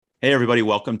Hey, everybody,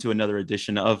 welcome to another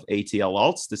edition of ATL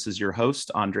Alts. This is your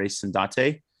host, Andres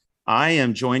Sandate. I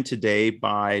am joined today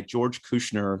by George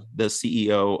Kushner, the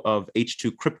CEO of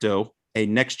H2 Crypto, a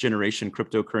next generation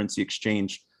cryptocurrency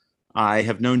exchange. I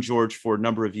have known George for a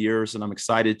number of years, and I'm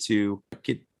excited to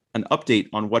get an update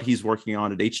on what he's working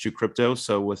on at H2 Crypto.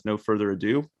 So, with no further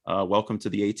ado, welcome to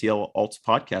the ATL Alts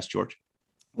podcast, George.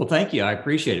 Well, thank you. I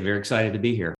appreciate it. Very excited to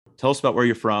be here. Tell us about where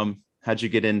you're from. How'd you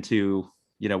get into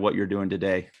what you're doing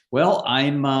today? Well,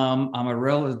 I'm a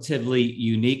relatively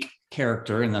unique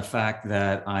character in the fact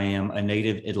that I am a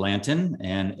native Atlantan,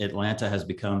 and Atlanta has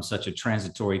become such a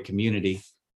transitory community.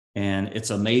 And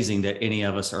it's amazing that any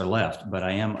of us are left. But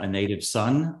I am a native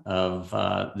son of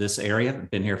this area. I've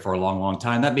been here for a long, long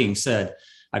time. That being said,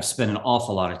 I've spent an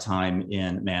awful lot of time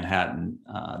in Manhattan.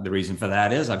 The reason for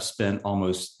that is I've spent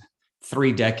almost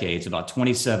 3 decades, about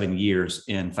 27 years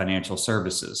in financial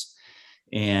services.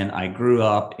 And I grew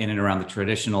up in and around the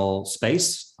traditional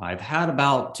space. I've had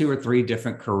about 2 or 3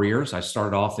 different careers. I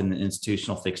started off in the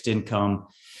institutional fixed income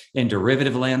and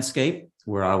derivative landscape,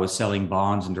 where I was selling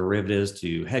bonds and derivatives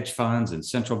to hedge funds and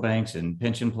central banks and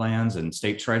pension plans and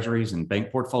state treasuries and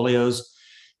bank portfolios,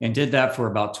 and did that for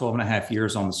about 12 and a half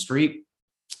years on the street.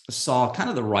 Saw kind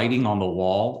of the writing on the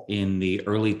wall in the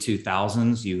early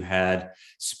 2000s. You had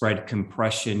spread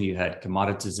compression, you had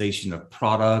commoditization of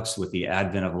products with the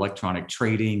advent of electronic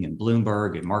trading and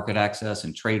Bloomberg and market access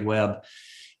and TradeWeb.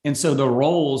 And so the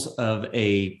roles of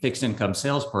a fixed income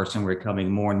salesperson were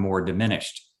becoming more and more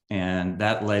diminished. And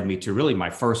that led me to really my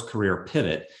first career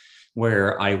pivot,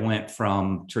 where I went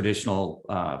from traditional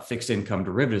fixed income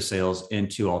derivative sales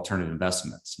into alternative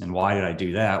investments. And why did I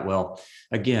do that? Well,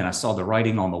 again, I saw the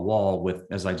writing on the wall with,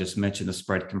 as I just mentioned, the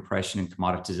spread compression and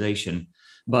commoditization.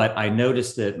 But I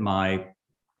noticed that my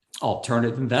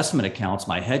alternative investment accounts,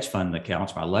 my hedge fund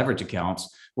accounts, my leverage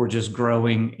accounts were just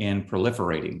growing and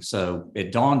proliferating. So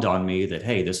it dawned on me that,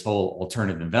 hey, this whole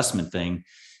alternative investment thing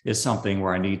is something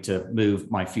where I need to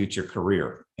move my future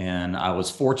career. And I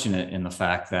was fortunate in the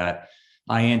fact that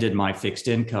I ended my fixed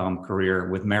income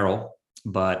career with Merrill,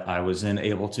 but I was then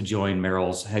able to join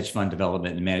Merrill's hedge fund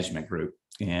development and management group.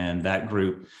 And that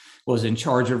group was in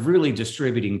charge of really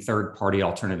distributing third-party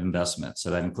alternative investments. So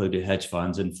that included hedge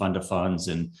funds and fund of funds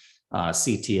and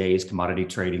CTAs, commodity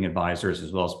trading advisors,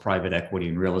 as well as private equity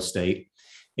and real estate.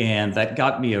 And that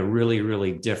got me a really,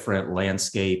 really different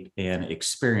landscape and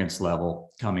experience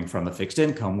level coming from the fixed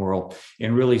income world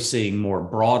and really seeing more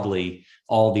broadly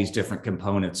all these different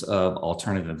components of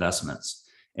alternative investments.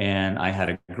 And I had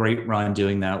a great run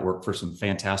doing that, worked for some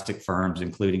fantastic firms,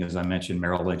 including, as I mentioned,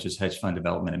 Merrill Lynch's hedge fund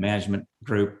development and management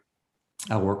group.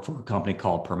 I worked for a company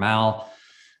called Permal.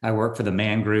 I worked for the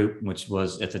Man Group, which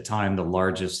was at the time the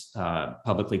largest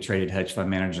publicly traded hedge fund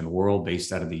manager in the world,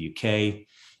 based out of the UK.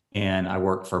 And I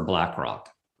worked for BlackRock.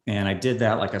 And I did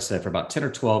that, like I said, for about 10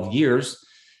 or 12 years.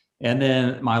 And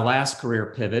then my last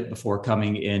career pivot before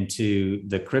coming into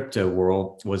the crypto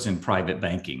world was in private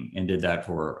banking, and did that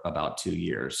for about 2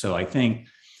 years. So I think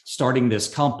starting this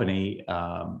company,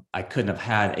 I couldn't have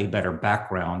had a better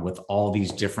background with all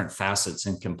these different facets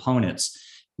and components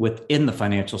within the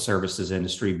financial services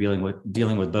industry, dealing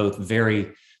with both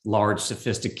very large,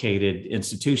 sophisticated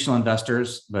institutional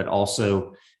investors, but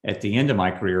also at the end of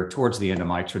my career, towards the end of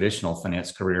my traditional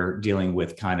finance career, dealing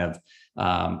with kind of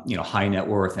high net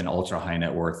worth and ultra high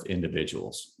net worth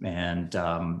individuals, and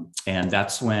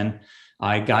that's when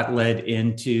I got led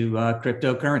into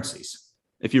cryptocurrencies.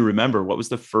 If you remember, what was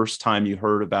the first time you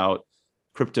heard about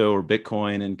crypto or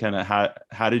Bitcoin, and kind of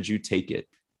how did you take it?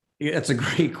 Yeah, it's a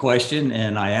great question,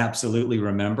 and I absolutely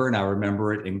remember, and I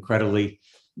remember it incredibly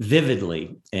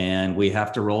vividly. And we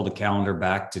have to roll the calendar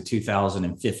back to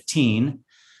 2015.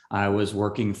 I was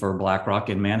working for BlackRock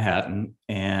in Manhattan,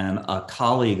 and a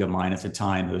colleague of mine at the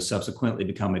time, who has subsequently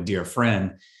become a dear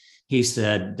friend, he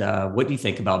said, what do you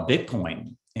think about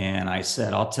Bitcoin? And I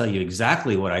said, I'll tell you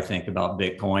exactly what I think about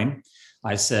Bitcoin.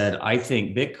 I said, I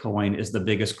think Bitcoin is the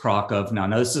biggest crock of, now I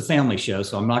know this is a family show,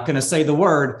 so I'm not going to say the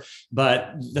word,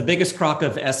 but the biggest crock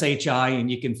of SHI,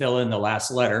 and you can fill in the last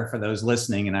letter for those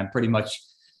listening. And I pretty much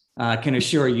can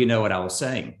assure you know what I was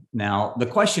saying. Now, the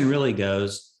question really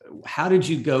goes, how did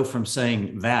you go from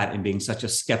saying that and being such a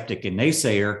skeptic and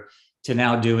naysayer to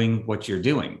now doing what you're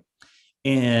doing?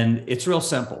 And it's real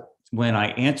simple. When I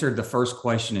answered the first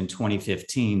question in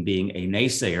 2015, being a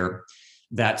naysayer,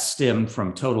 that stemmed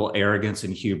from total arrogance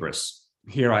and hubris.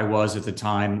 Here I was at the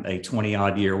time, a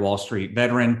 20-odd year Wall Street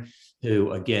veteran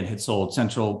who, again, had sold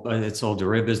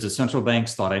derivatives to central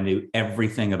banks, thought I knew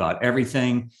everything about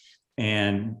everything.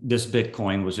 And this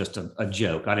Bitcoin was just a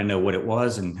joke. I didn't know what it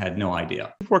was and had no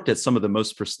idea. You've worked at some of the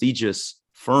most prestigious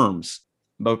firms.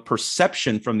 But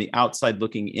perception from the outside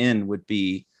looking in would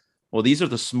be, well, these are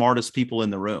the smartest people in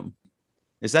the room.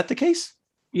 Is that the case?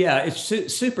 Yeah,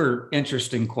 it's super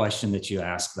interesting question that you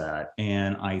ask that.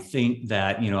 And I think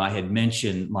that, I had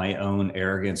mentioned my own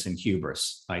arrogance and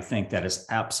hubris. I think that is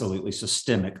absolutely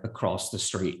systemic across the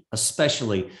street,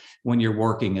 especially when you're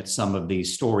working at some of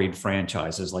these storied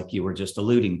franchises like you were just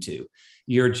alluding to.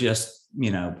 You're just,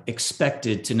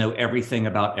 expected to know everything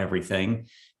about everything.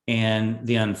 And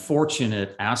the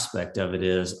unfortunate aspect of it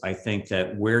is, I think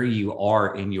that where you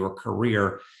are in your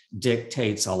career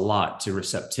dictates a lot to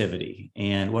receptivity.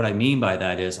 And what I mean by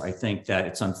that is, I think that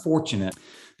it's unfortunate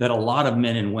that a lot of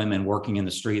men and women working in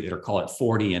the street that are, call it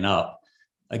 40 and up,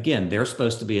 again, they're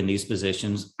supposed to be in these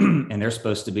positions and they're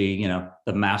supposed to be,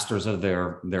 the masters of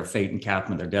their fate and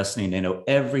captain of their destiny. And they know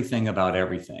everything about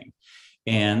everything.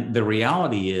 And the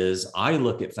reality is, I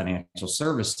look at financial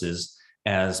services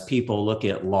as people look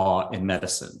at law and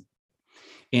medicine.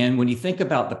 And when you think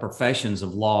about the professions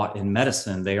of law and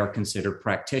medicine, they are considered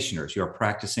practitioners. You're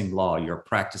practicing law, you're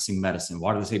practicing medicine.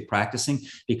 Why do they say practicing?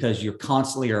 Because you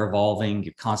constantly are evolving,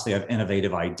 you constantly have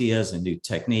innovative ideas and new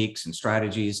techniques and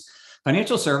strategies.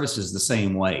 Financial services the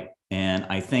same way. And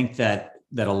I think that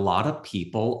a lot of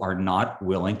people are not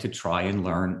willing to try and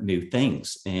learn new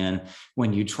things. And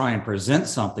when you try and present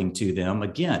something to them,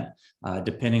 again,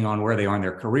 depending on where they are in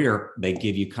their career, they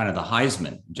give you kind of the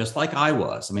Heisman, just like I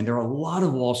was. I mean, there are a lot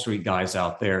of Wall Street guys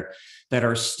out there that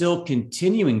are still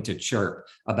continuing to chirp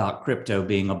about crypto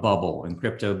being a bubble and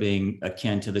crypto being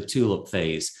akin to the tulip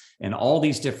phase and all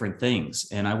these different things.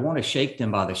 And I want to shake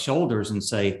them by the shoulders and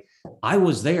say, I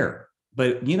was there.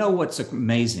 But you know what's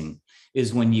amazing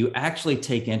is when you actually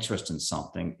take interest in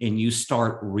something and you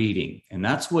start reading. And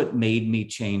that's what made me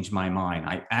change my mind.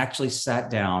 I actually sat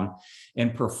down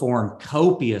and performed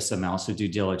copious amounts of due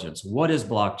diligence. What is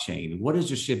blockchain? What is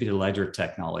distributed ledger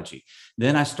technology?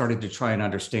 Then I started to try and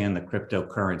understand the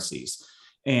cryptocurrencies.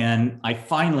 And I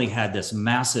finally had this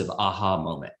massive aha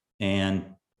moment. And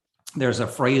there's a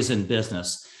phrase in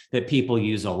business that people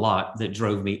use a lot that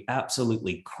drove me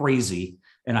absolutely crazy,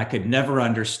 and I could never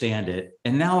understand it.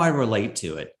 And now I relate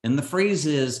to it. And the phrase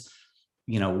is,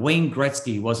 Wayne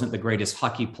Gretzky wasn't the greatest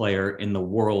hockey player in the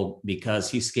world because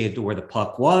he skated to where the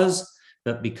puck was,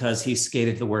 but because he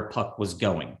skated to where puck was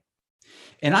going.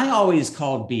 And I always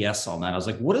called BS on that. I was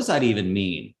like, what does that even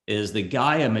mean? Is the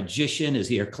guy a magician? Is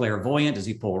he a clairvoyant? Does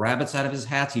he pull rabbits out of his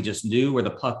hats? He just knew where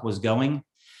the puck was going.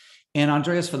 And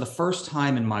Andreas, for the first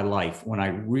time in my life, when I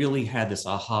really had this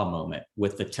aha moment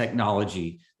with the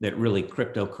technology that really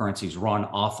cryptocurrencies run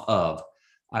off of,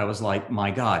 I was like,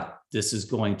 my God, this is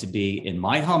going to be, in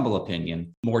my humble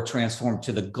opinion, more transformed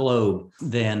to the globe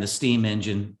than the steam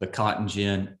engine, the cotton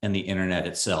gin, and the internet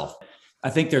itself. I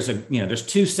think there's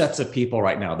two sets of people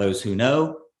right now, those who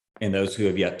know and those who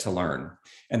have yet to learn.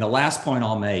 And the last point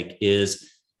I'll make is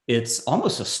it's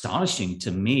almost astonishing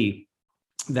to me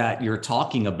that you're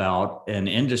talking about an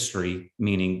industry,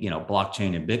 meaning,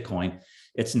 blockchain and Bitcoin,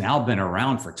 it's now been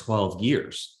around for 12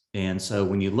 years. And so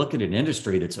when you look at an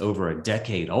industry that's over a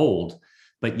decade old,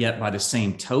 but yet by the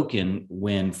same token,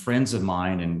 when friends of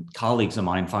mine and colleagues of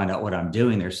mine find out what I'm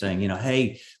doing, they're saying,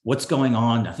 hey, what's going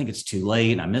on? I think it's too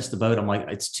late. I missed the boat. I'm like,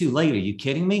 it's too late. Are you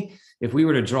kidding me? If we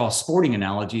were to draw sporting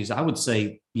analogies, I would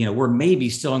say, we're maybe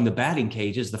still in the batting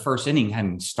cages, the first inning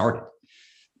hadn't started.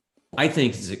 I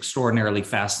think it's an extraordinarily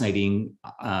fascinating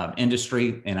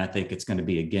industry, and I think it's going to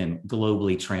be, again,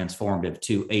 globally transformative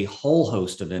to a whole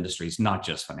host of industries, not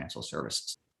just financial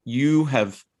services. You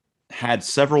have had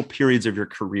several periods of your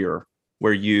career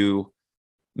where you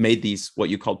made these, what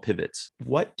you called pivots.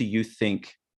 What do you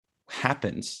think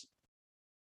happens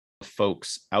to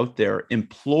folks out there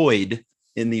employed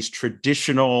in these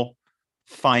traditional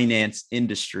finance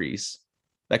industries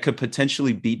that could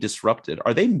potentially be disrupted?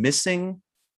 Are they missing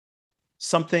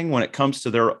something when it comes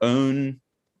to their own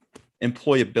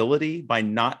employability by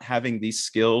not having these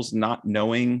skills, not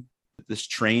knowing that this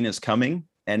train is coming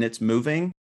and it's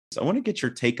moving? So I want to get your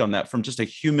take on that from just a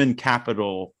human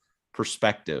capital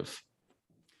perspective.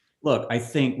 Look, I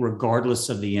think regardless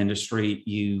of the industry,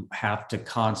 you have to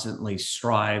constantly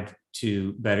strive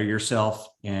to better yourself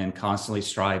and constantly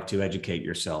strive to educate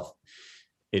yourself.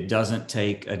 It doesn't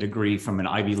take a degree from an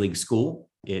Ivy League school.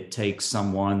 It takes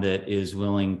someone that is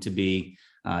willing to be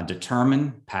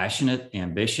determined, passionate,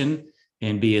 ambition,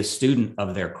 and be a student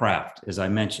of their craft. As I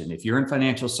mentioned, if you're in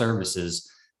financial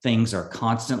services, things are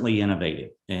constantly innovative,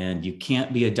 and you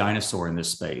can't be a dinosaur in this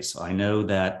space. I know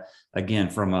that, again,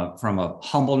 from a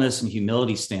humbleness and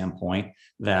humility standpoint,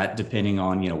 that depending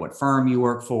on what firm you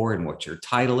work for and what your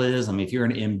title is. I mean, if you're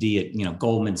an MD at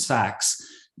Goldman Sachs,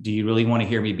 do you really want to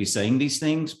hear me be saying these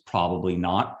things? Probably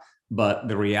not. But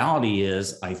the reality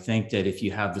is, I think that if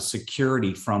you have the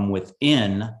security from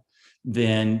within,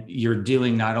 then you're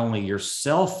doing not only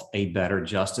yourself a better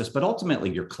justice, but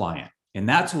ultimately your client. And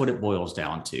that's what it boils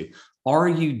down to. Are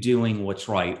you doing what's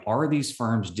right? Are these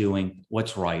firms doing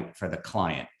what's right for the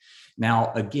client?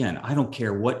 Now, again, I don't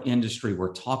care what industry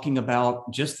we're talking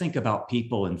about. Just think about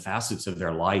people and facets of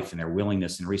their life and their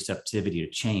willingness and receptivity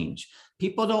to change.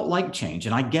 People don't like change,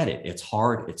 and I get it. It's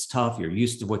hard, it's tough. You're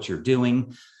used to what you're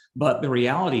doing. But the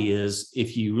reality is,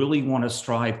 if you really want to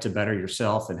strive to better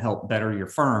yourself and help better your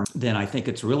firm, then I think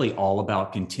it's really all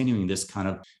about continuing this kind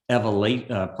of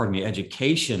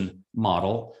education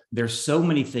model. There's so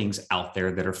many things out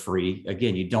there that are free.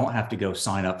 Again, you don't have to go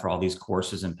sign up for all these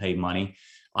courses and pay money.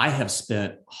 I have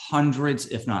spent hundreds,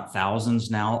 if not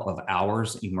thousands now, of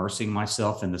hours immersing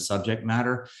myself in the subject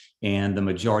matter. And the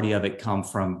majority of it come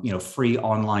from, free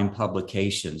online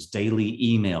publications, daily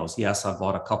emails. Yes, I've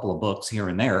bought a couple of books here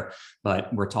and there,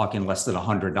 but we're talking less than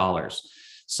 $100.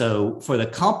 So for the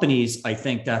companies, I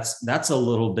think that's a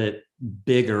little bit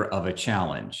bigger of a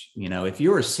challenge. If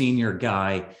you're a senior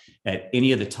guy at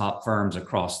any of the top firms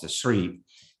across the street,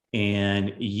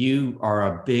 and you are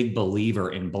a big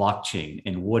believer in blockchain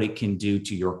and what it can do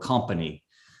to your company,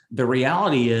 the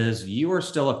reality is you are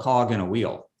still a cog in a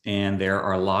wheel. And there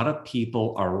are a lot of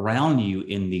people around you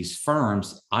in these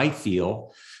firms, I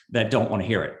feel, that don't want to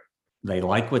hear it. They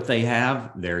like what they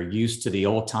have. They're used to the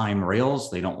old time rails.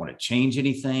 They don't want to change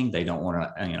anything. They don't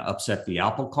want to upset the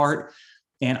apple cart.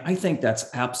 And I think that's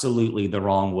absolutely the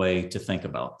wrong way to think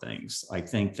about things. I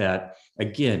think that,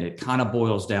 again, it kind of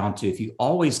boils down to, if you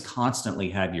always constantly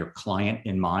have your client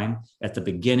in mind at the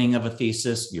beginning of a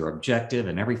thesis, your objective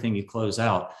and everything you close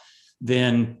out,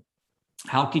 then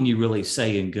how can you really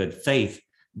say in good faith,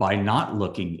 by not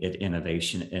looking at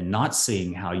innovation and not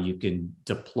seeing how you can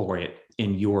deploy it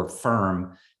in your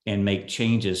firm and make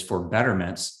changes for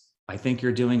betterments? I think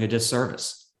you're doing a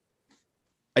disservice.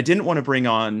 I didn't want to bring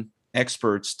on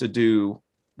experts to do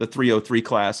the 303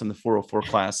 class and the 404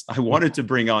 class. I wanted to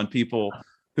bring on people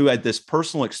who had this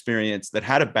personal experience, that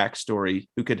had a backstory,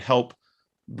 who could help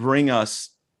bring us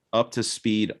up to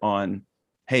speed on,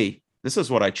 hey, this is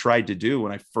what I tried to do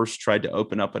when I first tried to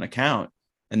open up an account,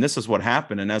 and this is what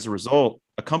happened. And as a result,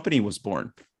 a company was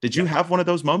born. Did you have one of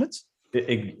those moments?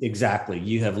 Exactly.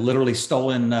 You have literally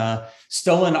stolen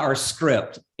our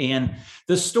script. And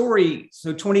the story,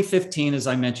 so 2015, as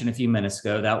I mentioned a few minutes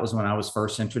ago, that was when I was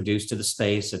first introduced to the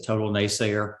space, a total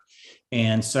naysayer.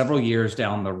 And several years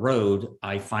down the road,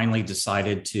 I finally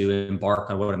decided to embark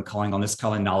on what I'm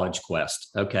calling knowledge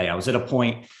quest. Okay, I was at a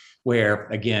point where,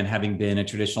 again, having been in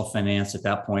traditional finance at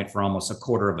that point for almost a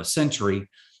quarter of a century,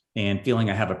 and feeling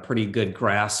I have a pretty good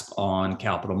grasp on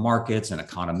capital markets and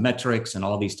econometrics and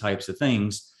all these types of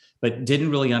things, but didn't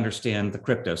really understand the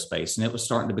crypto space. And it was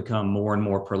starting to become more and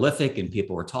more prolific, and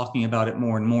people were talking about it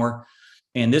more and more.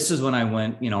 And this is when I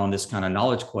went, on this kind of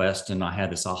knowledge quest, and I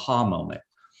had this aha moment.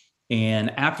 And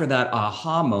after that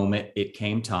aha moment, it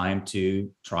came time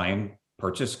to try and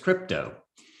purchase crypto.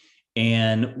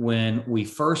 And when we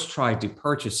first tried to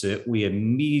purchase it, we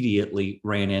immediately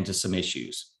ran into some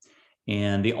issues.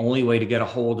 And the only way to get a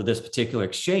hold of this particular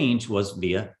exchange was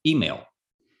via email.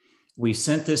 We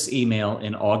sent this email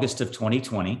in August of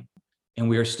 2020, and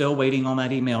we are still waiting on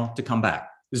that email to come back.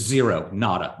 Zero,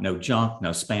 nada, no junk,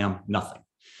 no spam, nothing.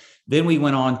 Then we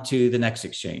went on to the next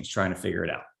exchange, trying to figure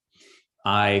it out.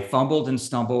 I fumbled and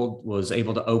stumbled, was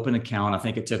able to open an account. I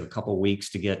think it took a couple of weeks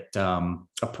to get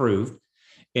approved.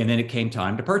 And then it came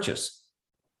time to purchase.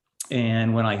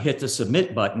 And when I hit the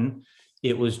submit button,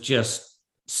 it was just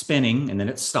spinning, and then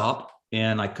it stopped,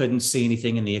 and I couldn't see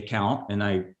anything in the account, and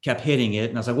I kept hitting it,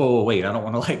 and I was like, whoa, wait, I don't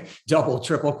want to double,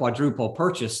 triple, quadruple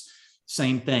purchase.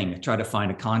 Same thing. I tried to find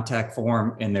a contact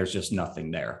form, and there's just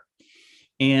nothing there.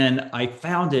 And I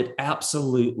found it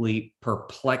absolutely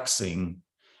perplexing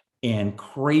and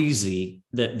crazy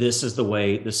that this is the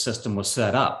way the system was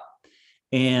set up.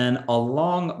 And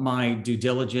along my due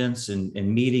diligence and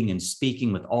meeting and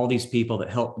speaking with all these people that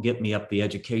helped get me up the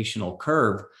educational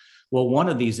curve, well, one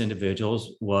of these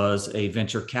individuals was a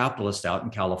venture capitalist out in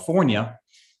California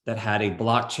that had a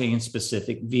blockchain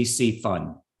specific VC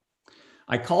fund.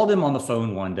 I called him on the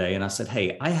phone one day and I said,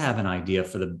 hey, I have an idea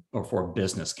for a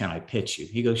business. Can I pitch you?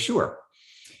 He goes, sure.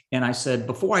 And I said,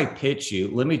 before I pitch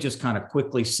you, let me just kind of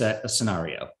quickly set a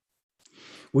scenario.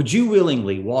 Would you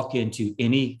willingly walk into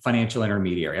any financial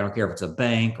intermediary? I don't care if it's a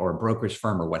bank or a brokerage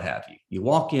firm or what have you. You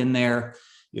walk in there,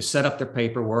 you set up their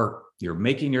paperwork, you're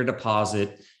making your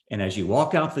deposit. And as you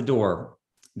walk out the door,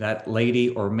 that lady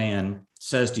or man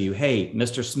says to you, hey,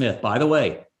 Mr. Smith, by the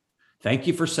way, thank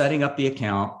you for setting up the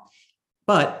account.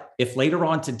 But if later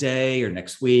on today or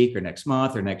next week or next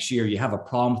month or next year, you have a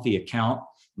problem with the account,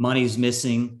 money's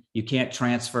missing, you can't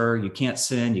transfer, you can't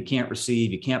send, you can't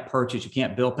receive, you can't purchase, you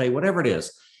can't bill pay, whatever it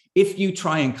is. If you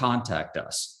try and contact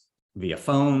us via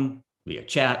phone, via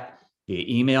chat, via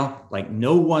email, like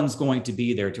no one's going to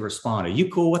be there to respond. Are you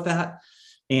cool with that?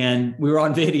 And we were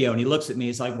on video and he looks at me,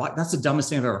 he's like, "What? That's the dumbest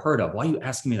thing I've ever heard of. Why are you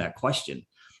asking me that question?"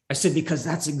 I said, "Because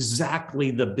that's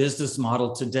exactly the business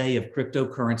model today of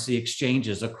cryptocurrency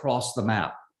exchanges across the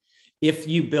map. If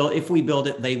we build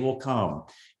it, they will come.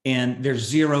 And there's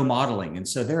zero modeling. And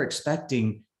so they're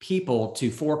expecting people to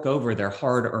fork over their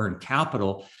hard-earned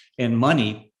capital and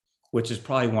money, which is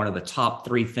probably one of the top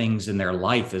 3 things in their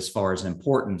life as far as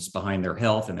importance behind their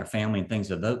health and their family and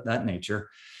things of that nature."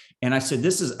 And I said,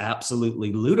 "This is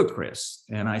absolutely ludicrous."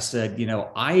 And I said,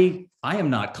 I am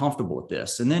not comfortable with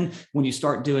this. And then when you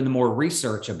start doing the more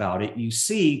research about it, you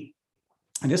see,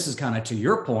 and this is kind of to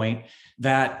your point,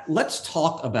 that let's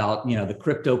talk about, the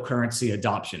cryptocurrency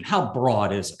adoption. How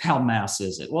broad is it? How mass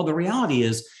is it? Well, the reality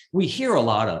is we hear a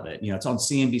lot of it. It's on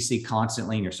CNBC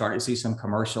constantly, and you're starting to see some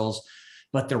commercials.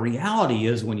 But the reality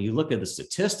is when you look at the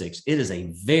statistics, it is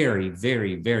a very,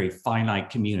 very, very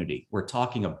finite community. We're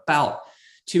talking about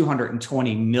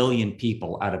 220 million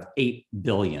people out of 8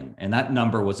 billion. And that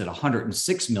number was at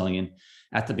 106 million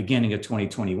at the beginning of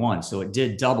 2021. So it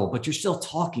did double, but you're still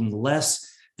talking less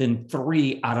than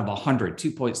 3 out of 100,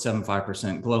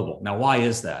 2.75% global. Now, why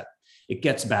is that? It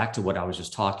gets back to what I was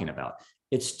just talking about.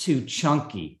 It's too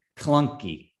chunky,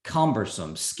 clunky,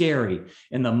 cumbersome, scary.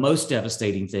 And the most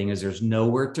devastating thing is there's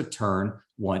nowhere to turn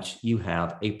once you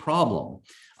have a problem.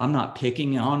 I'm not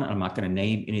going to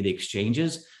name any of the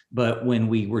exchanges, but when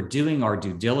we were doing our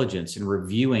due diligence and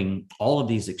reviewing all of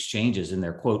these exchanges and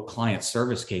their quote client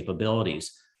service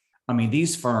capabilities,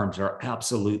 these firms are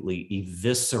absolutely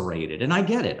eviscerated. And I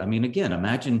get it. Again,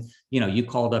 imagine, you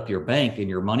called up your bank and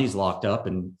your money's locked up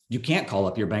and you can't call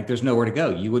up your bank. There's nowhere to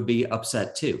go. You would be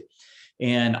upset too.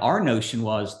 And our notion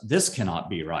was this cannot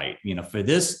be right. For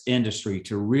this industry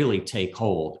to really take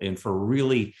hold and for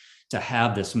really to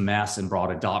have this mass and broad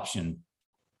adoption,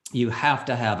 you have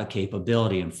to have a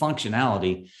capability and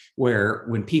functionality where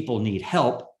when people need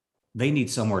help, they need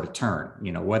somewhere to turn,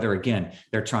 whether, again,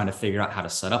 they're trying to figure out how to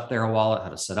set up their wallet, how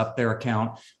to set up their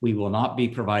account. We will not be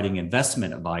providing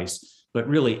investment advice, but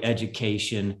really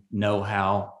education,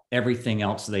 know-how, everything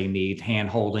else they need,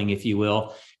 hand-holding, if you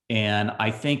will. And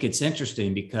I think it's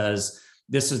interesting because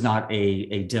this is not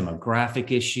a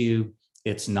demographic issue.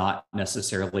 It's not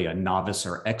necessarily a novice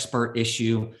or expert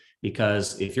issue.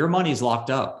 Because if your money's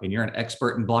locked up and you're an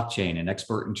expert in blockchain and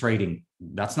expert in trading,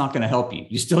 that's not going to help you.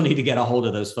 You still need to get a hold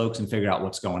of those folks and figure out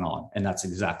what's going on. And that's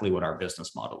exactly what our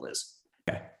business model is.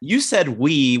 Okay. You said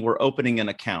we were opening an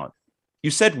account.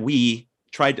 You said we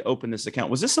tried to open this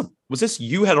account. Was this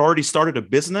you had already started a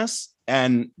business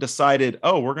and decided,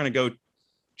 oh, we're going to go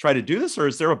try to do this? Or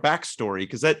is there a backstory?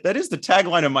 Because that is the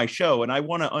tagline of my show. And I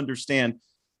want to understand,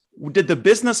 did the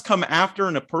business come after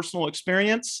in a personal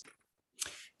experience?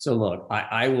 So look,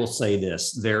 I will say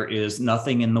this, there is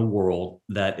nothing in the world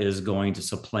that is going to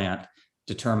supplant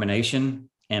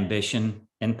determination, ambition,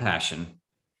 and passion.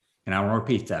 And I want to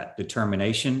repeat that,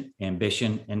 determination,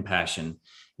 ambition, and passion.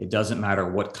 It doesn't matter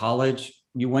what college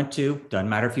you went to, doesn't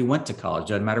matter if you went to college,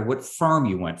 doesn't matter what firm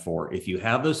you went for. If you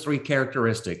have those 3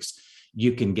 characteristics,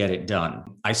 you can get it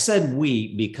done. I said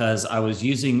we because I was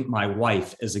using my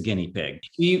wife as a guinea pig.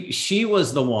 She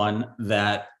was the one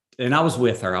that, and I was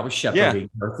with her, I was shepherding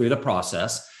her through the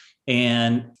process.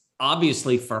 And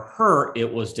obviously for her,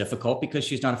 it was difficult because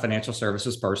she's not a financial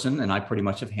services person. And I pretty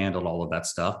much have handled all of that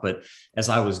stuff. But as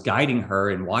I was guiding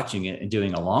her and watching it and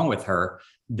doing along with her,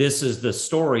 this is the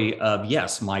story of,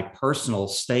 yes, my personal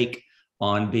stake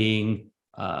on being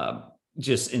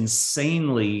just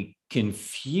insanely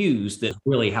confused. That's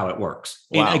really how it works.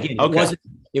 Wow. And again,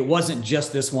 it wasn't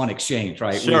just this one exchange,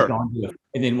 right? Sure.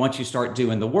 And then once you start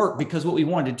doing the work, because what we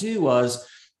wanted to do was,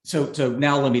 so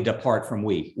now let me depart from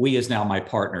we is now my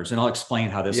partners, and I'll explain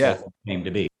how this whole thing came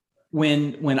to be.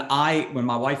 When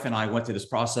my wife and I went through this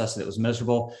process and it was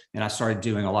miserable, and I started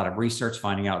doing a lot of research,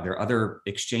 finding out there are other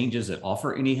exchanges that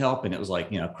offer any help. And it was like,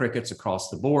 crickets across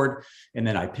the board. And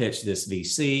then I pitched this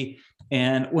VC.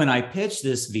 And when I pitched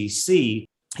this VC,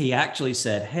 he actually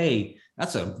said, "Hey,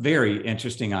 that's a very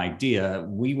interesting idea.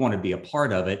 We want to be a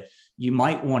part of it. You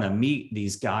might want to meet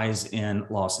these guys in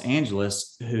Los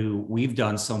Angeles who we've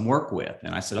done some work with."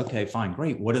 And I said, "Okay, fine,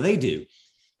 great. What do they do?"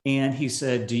 And he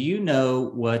said, "Do you know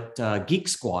what Geek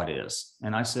Squad is?"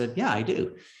 And I said, "Yeah, I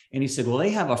do." And he said, "Well,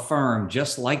 they have a firm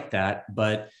just like that,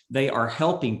 but they are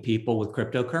helping people with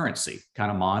cryptocurrency,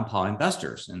 kind of mom and pop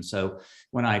investors." And so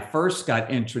when I first got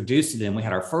introduced to them, we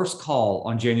had our first call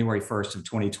on January 1st of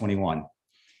 2021.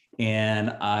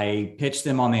 And I pitched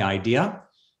them on the idea,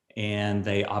 and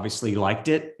they obviously liked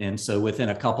it. And so within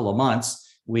a couple of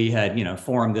months, we had,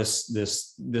 formed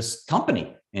this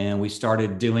company, and we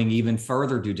started doing even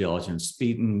further due diligence,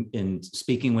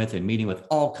 speaking with and meeting with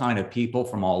all kind of people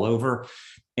from all over.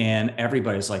 And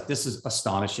everybody's like, "This is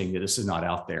astonishing that this is not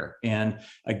out there." And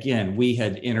again, we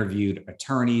had interviewed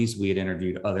attorneys, we had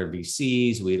interviewed other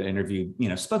VCs, we had interviewed,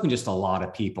 spoken just a lot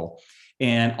of people.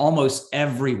 And almost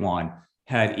everyone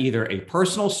had either a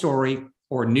personal story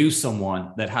or knew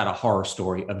someone that had a horror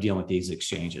story of dealing with these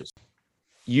exchanges.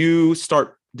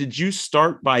 Did you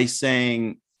start by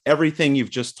saying everything you've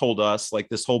just told us, like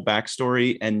this whole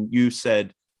backstory, and you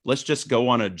said, let's just go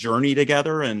on a journey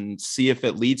together and see if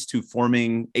it leads to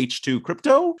forming H2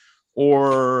 Crypto?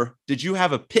 Or did you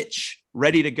have a pitch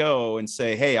ready to go and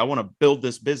say, hey, I want to build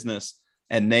this business,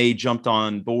 and they jumped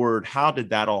on board? How did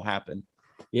that all happen?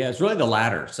 Yeah, it's really the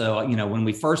latter. So, when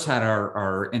we first had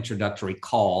our introductory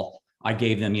call, I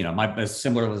gave them, as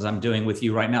similar as I'm doing with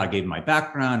you right now, I gave them my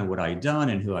background and what I'd done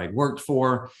and who I'd worked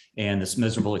for and this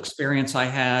miserable experience I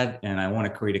had. And I want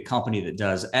to create a company that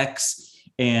does X.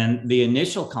 And the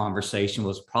initial conversation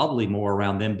was probably more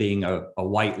around them being a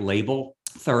white label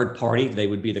third party. They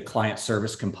would be the client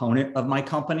service component of my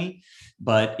company.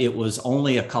 But it was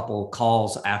only a couple of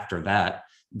calls after that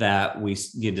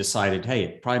you decided, hey,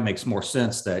 it probably makes more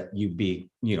sense that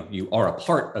you are a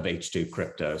part of H2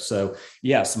 Crypto. So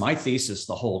yes, my thesis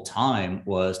the whole time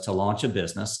was to launch a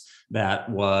business that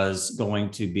was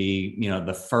going to be,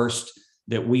 the first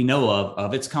that we know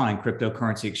of its kind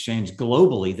cryptocurrency exchange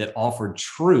globally that offered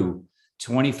true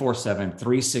 24/7,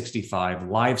 365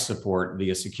 live support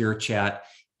via secure chat,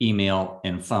 email,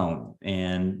 and phone.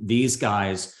 And these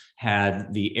guys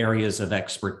had the areas of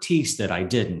expertise that I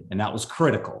didn't, and that was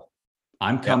critical.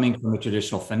 I'm coming from the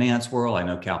traditional finance world. I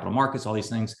know capital markets, all these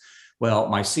things. Well,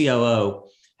 my COO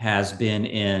has been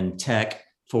in tech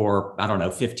for,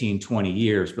 15, 20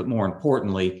 years, but more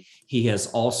importantly, he has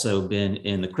also been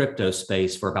in the crypto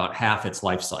space for about half its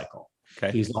life cycle.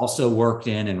 Okay. He's also worked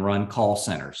in and run call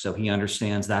centers, so he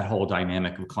understands that whole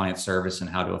dynamic of client service and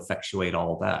how to effectuate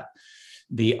all of that.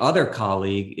 The other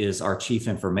colleague is our chief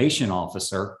information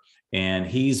officer, and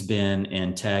he's been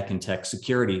in tech and tech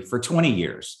security for 20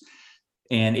 years.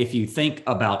 And if you think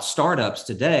about startups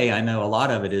today, I know a lot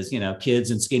of it is,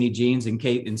 kids in skinny jeans and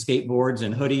skateboards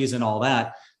and hoodies and all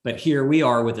that. But here we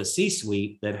are with a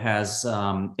C-suite that has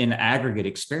an aggregate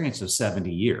experience of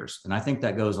 70 years. And I think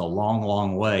that goes a long,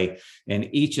 long way. And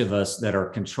each of us that are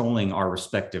controlling our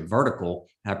respective vertical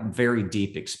have very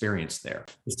deep experience there.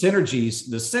 The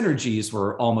synergies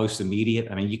were almost immediate.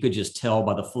 I mean, you could just tell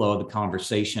by the flow of the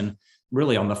conversation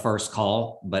really on the first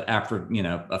call, but after,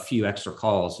 a few extra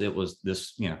calls, it was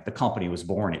this, the company was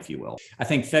born, if you will. I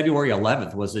think February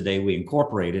 11th was the day we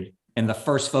incorporated. And the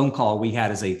first phone call we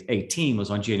had as a team was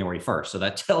on January 1st. So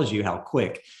that tells you how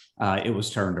quick it was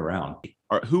turned around.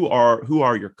 Who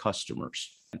are your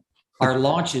customers? Our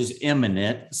launch is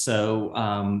imminent, so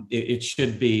it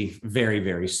should be very,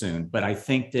 very soon. But I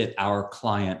think that our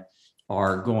client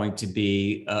are going to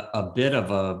be a bit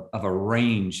of a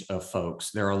range of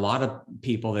folks. There are a lot of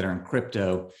people that are in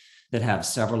crypto that have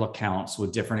several accounts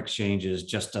with different exchanges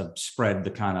just to spread the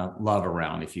kind of love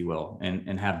around, if you will,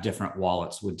 and have different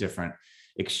wallets with different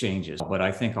exchanges. But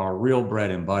I think our real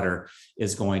bread and butter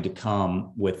is going to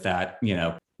come with that,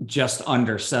 just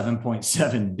under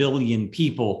 7.7 billion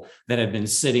people that have been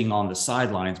sitting on the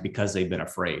sidelines because they've been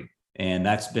afraid. And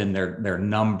that's been their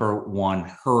number one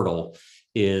hurdle,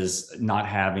 is not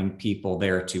having people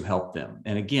there to help them.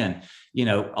 And again,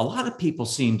 a lot of people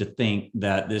seem to think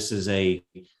that this is a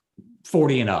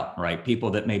 40 and up, right?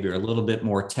 People that maybe are a little bit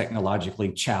more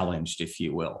technologically challenged, if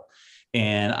you will.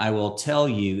 And I will tell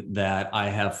you that I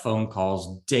have phone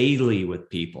calls daily with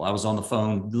people. I was on the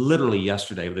phone literally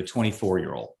yesterday with a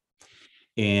 24-year-old.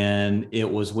 And it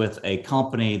was with a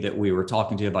company that we were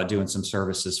talking to about doing some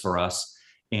services for us.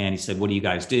 And he said, "What do you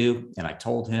guys do?" And I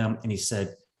told him, and he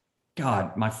said,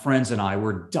 "God, my friends and I,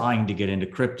 we're dying to get into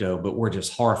crypto, but we're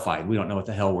just horrified. We don't know what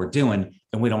the hell we're doing,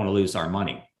 and we don't want to lose our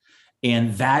money."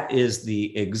 And that is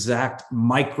the exact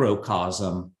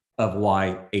microcosm of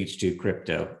why H2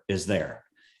 Crypto is there.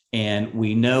 And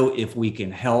we know if we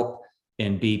can help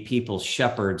and be people's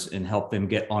shepherds and help them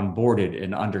get onboarded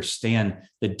and understand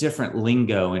the different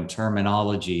lingo and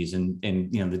terminologies and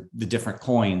the different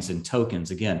coins and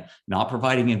tokens. Again, not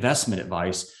providing investment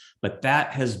advice, but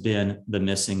that has been the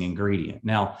missing ingredient.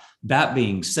 Now, that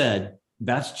being said,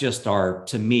 that's just our,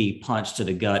 to me, punch to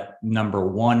the gut number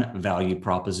one value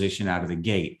proposition out of the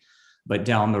gate. But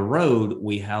down the road,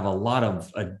 we have a lot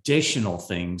of additional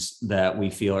things that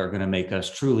we feel are going to make us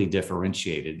truly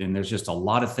differentiated. And there's just a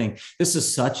lot of things. This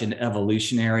is such an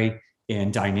evolutionary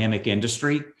and dynamic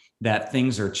industry that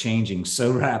things are changing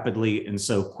so rapidly and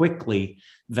so quickly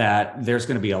that there's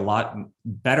going to be a lot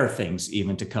better things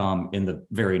even to come in the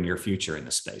very near future in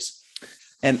this space.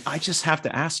 And I just have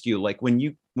to ask you, like, when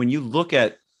you look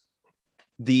at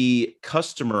the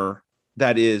customer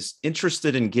that is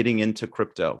interested in getting into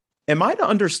crypto, am I to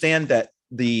understand that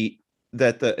the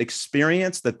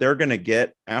experience that they're going to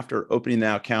get after opening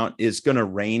that account is going to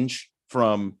range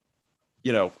from,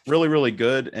 really, really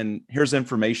good, and here's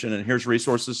information and here's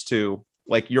resources, to,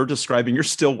 like you're describing, you're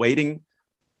still waiting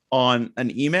on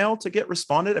an email to get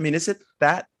responded? I mean, is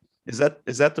that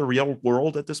the real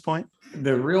world at this point?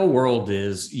 The real world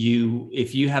is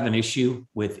if you have an issue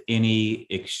with any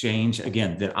exchange,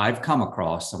 again, that I've come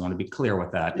across, I want to be clear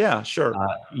with that. Yeah, sure.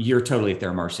 You're totally at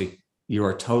their mercy. You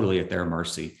are totally at their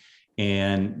mercy.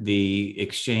 And the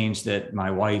exchange that my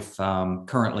wife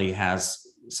currently has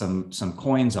some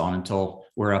coins on until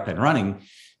we're up and running,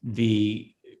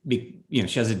 she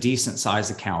has a decent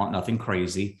size account, nothing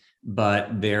crazy.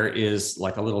 But there is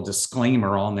like a little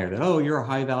disclaimer on there that, oh, you're a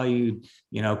high valued,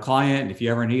 client. If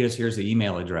you ever need us, here's the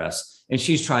email address. And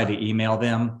she's tried to email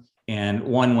them, and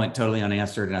one went totally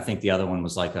unanswered. And I think the other one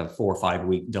was like a 4 or 5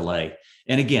 week delay.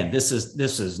 And again, this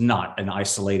is not an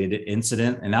isolated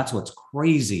incident. And that's what's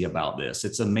crazy about this.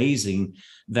 It's amazing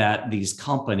that these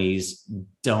companies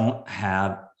don't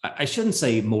have, I shouldn't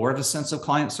say more of a sense of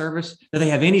client service, that they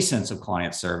have any sense of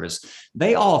client service.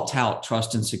 They all tout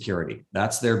trust and security.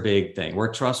 That's their big thing.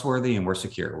 We're trustworthy and we're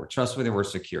secure. We're trustworthy and we're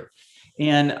secure.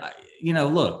 And,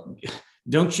 look,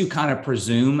 don't you kind of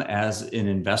presume as an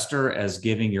investor, as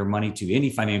giving your money to any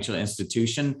financial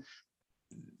institution,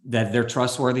 that they're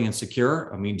trustworthy and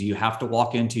secure? I mean, do you have to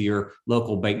walk into your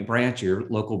local bank branch, your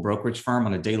local brokerage firm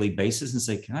on a daily basis and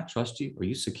say, can I trust you? Are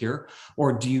you secure?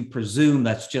 Or do you presume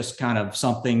that's just kind of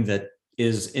something that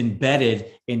is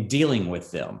embedded in dealing with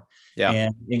them? Yeah.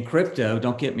 And in crypto,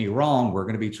 don't get me wrong, we're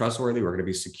going to be trustworthy, we're going to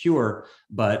be secure,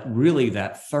 but really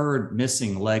that third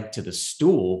missing leg to the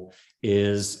stool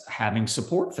is having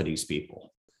support for these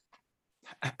people.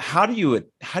 How do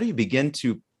you begin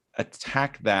to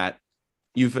attack that?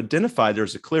 You've identified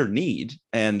there's a clear need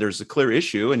and there's a clear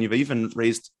issue, and you've even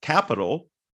raised capital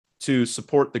to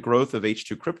support the growth of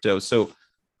H2 crypto. So,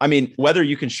 I mean, whether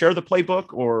you can share the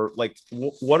playbook or like,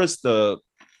 what does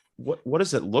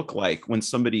it look like when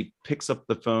somebody picks up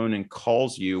the phone and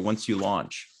calls you once you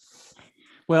launch?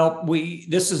 Well,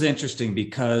 this is interesting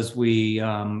because we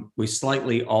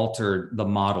slightly altered the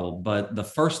model, but the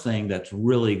first thing that's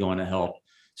really going to help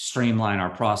streamline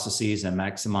our processes and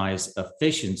maximize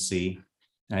efficiency,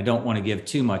 and I don't want to give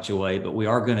too much away, but we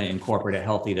are going to incorporate a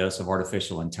healthy dose of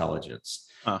artificial intelligence.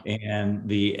 And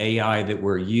the AI that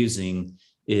we're using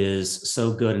is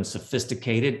so good and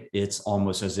sophisticated, it's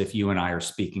almost as if you and I are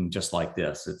speaking just like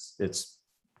this. It's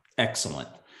excellent.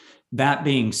 That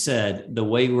being said, the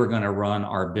way we're going to run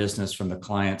our business from the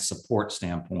client support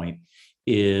standpoint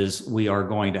is we are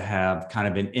going to have kind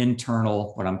of an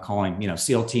internal, what I'm calling,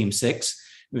 SEAL Team 6.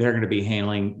 They're going to be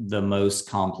handling the most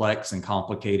complex and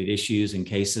complicated issues and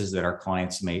cases that our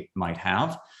clients might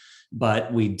have.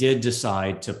 But we did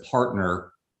decide to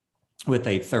partner with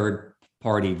a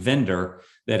third-party vendor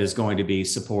that is going to be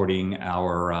supporting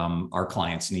our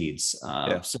clients' needs.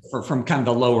 So from kind of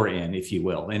the lower end, if you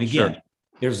will. And again, sure,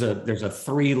 there's a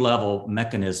 3-level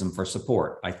mechanism for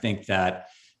support. I think that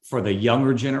for the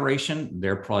younger generation,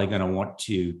 they're probably going to want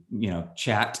to,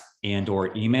 chat and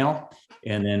or email.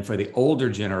 And then for the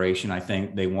older generation, I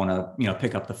think they want to,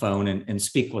 pick up the phone and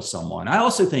speak with someone. I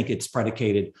also think it's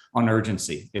predicated on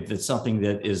urgency. If it's something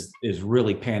that is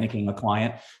really panicking a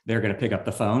client, they're going to pick up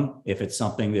the phone. If it's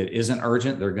something that isn't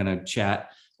urgent, they're going to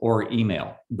chat or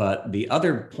email. But the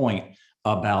other point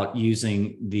about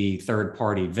using the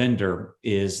third-party vendor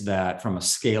is that from a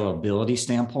scalability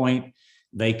standpoint,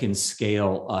 they can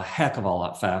scale a heck of a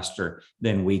lot faster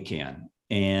than we can.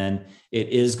 And it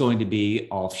is going to be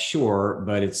offshore,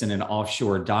 but it's in an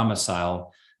offshore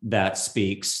domicile that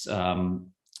speaks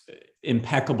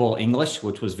impeccable English,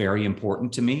 which was very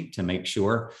important to me to make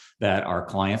sure that our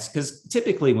clients, because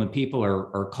typically when people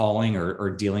are calling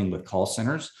or dealing with call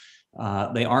centers,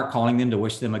 They aren't calling them to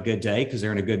wish them a good day because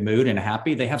they're in a good mood and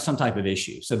happy. They have some type of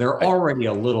issue. So they're already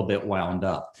a little bit wound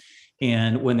up.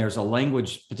 And when there's a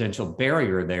language potential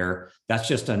barrier there, that's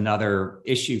just another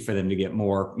issue for them to get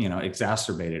more,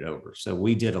 exacerbated over. So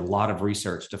we did a lot of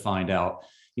research to find out,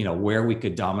 where we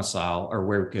could domicile or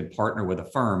where we could partner with a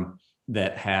firm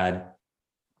that had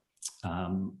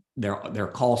their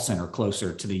call center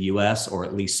closer to the US, or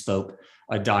at least spoke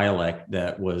a dialect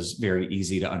that was very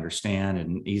easy to understand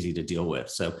and easy to deal with.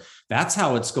 So that's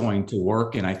how it's going to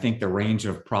work. And I think the range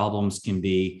of problems can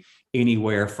be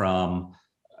anywhere from,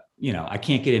 I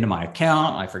can't get into my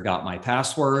account, I forgot my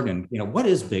password, and what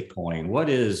is Bitcoin, what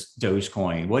is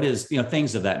Dogecoin, what is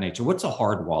things of that nature, what's a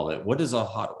hard wallet, what is a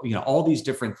hot, all these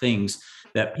different things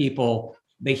that people,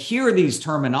 they hear these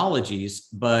terminologies,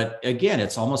 but again,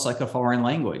 it's almost like a foreign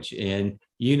language. And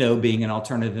being in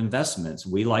alternative investments,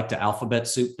 we like to alphabet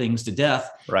soup things to death.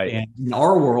 Right. And in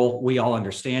our world, we all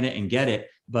understand it and get it,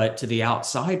 but to the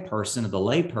outside person, or the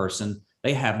lay person,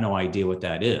 they have no idea what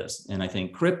that is. And I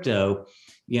think crypto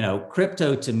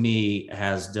to me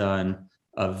has done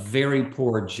a very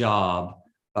poor job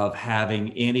of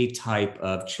having any type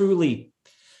of truly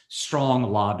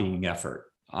strong lobbying effort.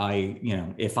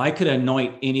 If I could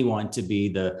anoint anyone to be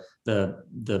the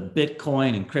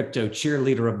Bitcoin and crypto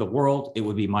cheerleader of the world, it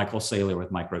would be Michael Saylor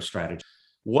with MicroStrategy.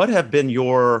 What have been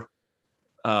your,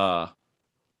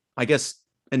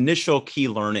 initial key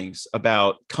learnings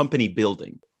about company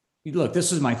building? Look,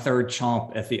 this is my third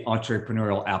chomp at the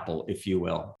entrepreneurial apple, if you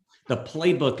will. The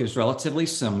playbook is relatively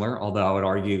similar, although I would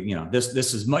argue,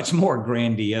 this is much more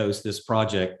grandiose, this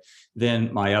project,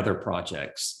 than my other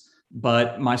projects.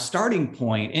 But my starting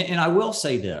point, and I will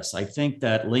say this, I think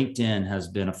that LinkedIn has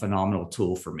been a phenomenal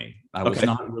tool for me. I was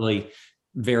not really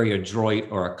very adroit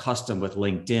or accustomed with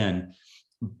LinkedIn,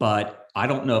 but I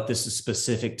don't know if this is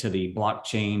specific to the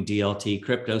blockchain, DLT,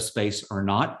 crypto space or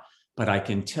not. But I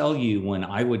can tell you, when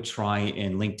I would try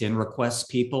and LinkedIn request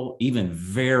people, even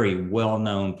very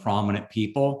well-known, prominent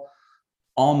people,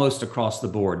 almost across the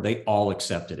board, they all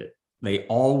accepted it. They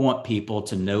all want people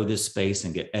to know this space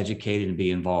and get educated and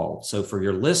be involved. So for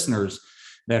your listeners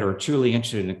that are truly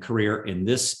interested in a career in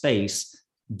this space,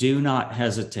 do not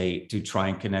hesitate to try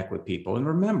and connect with people. And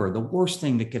remember, the worst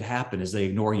thing that could happen is they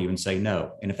ignore you and say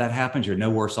no. And if that happens, you're no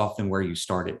worse off than where you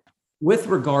started. With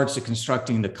regards to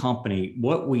constructing the company,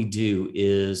 what we do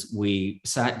is we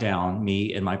sat down,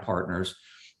 me and my partners,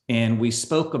 and we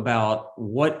spoke about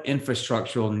what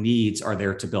infrastructural needs are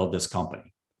there to build this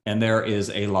company. And there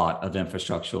is a lot of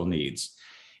infrastructural needs.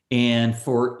 And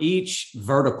for each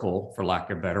vertical, for lack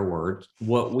of a better word,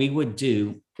 what we would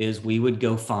do is we would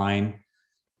go find,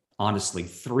 honestly,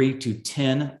 3 to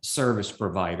 10 service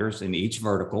providers in each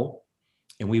vertical,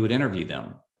 and we would interview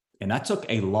them. And that took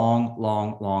a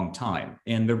long time.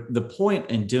 And the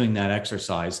point in doing that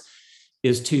exercise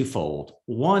is twofold.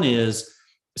 One is,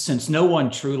 since no one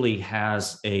truly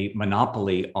has a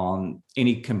monopoly on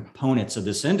any components of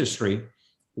this industry,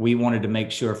 we wanted to make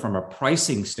sure from a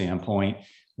pricing standpoint,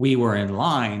 we were in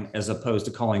line, as opposed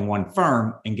to calling one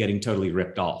firm and getting totally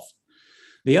ripped off.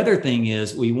 The other thing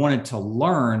is, we wanted to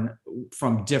learn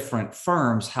from different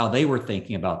firms how they were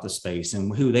thinking about the space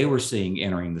and who they were seeing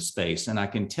entering the space. And I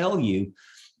can tell you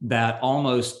that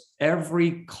almost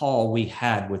every call we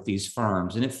had with these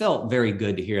firms, and it felt very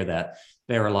good to hear that,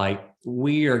 they were like,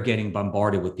 we are getting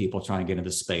bombarded with people trying to get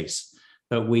into the space,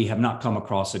 but we have not come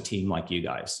across a team like you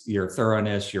guys. Your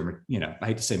thoroughness, your, I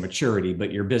hate to say maturity,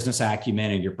 but your business acumen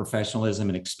and your professionalism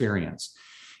and experience.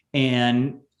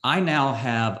 And I now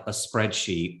have a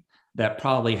spreadsheet that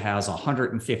probably has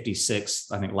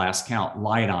 156, I think last count,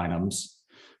 line items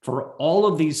for all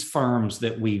of these firms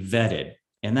that we vetted.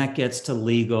 And that gets to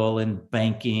legal and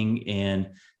banking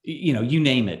and, you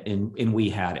name it, and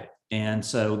we had it. And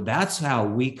so that's how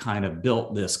we kind of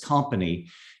built this company.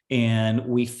 And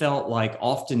we felt like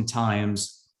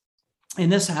oftentimes,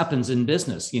 and this happens in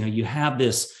business, you have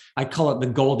this, I call it the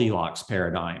Goldilocks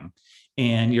paradigm.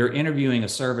 And you're interviewing a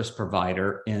service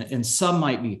provider, and some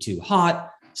might be too hot,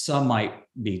 some might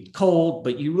be cold,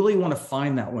 but you really want to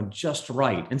find that one just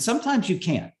right. And sometimes you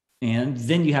can't. And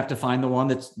then you have to find the one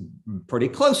that's pretty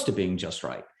close to being just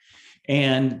right.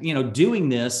 And, doing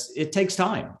this, it takes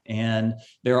time. And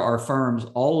there are firms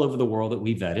all over the world that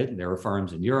we vetted. There are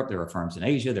firms in Europe, there are firms in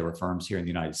Asia, there are firms here in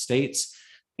the United States.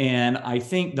 And I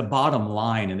think the bottom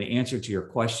line, and the answer to your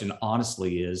question,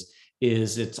 honestly, is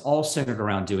it's all centered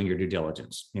around doing your due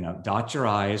diligence. Dot your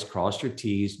I's, cross your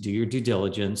T's, do your due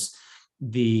diligence.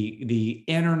 The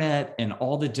internet and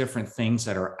all the different things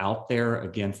that are out there,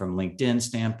 again, from LinkedIn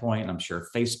standpoint, I'm sure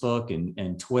Facebook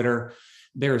and Twitter,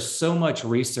 there's so much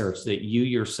research that you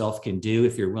yourself can do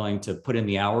if you're willing to put in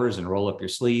the hours and roll up your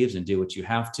sleeves and do what you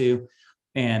have to.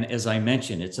 And as I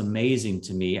mentioned, it's amazing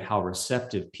to me how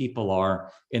receptive people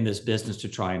are in this business to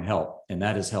try and help. And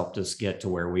that has helped us get to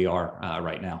where we are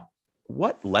right now.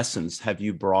 What lessons have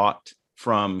you brought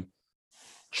from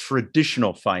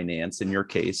traditional finance, in your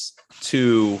case,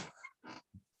 to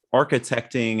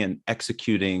architecting and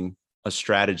executing a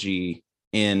strategy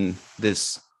in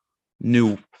this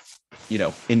new,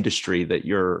 industry that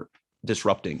you're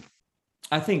disrupting?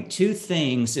 I think two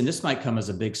things, and this might come as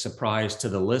a big surprise to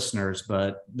the listeners,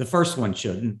 but the first one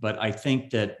shouldn't. But I think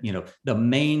that, the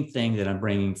main thing that I'm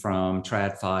bringing from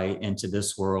TradFi into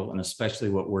this world, and especially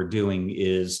what we're doing,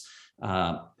 is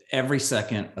every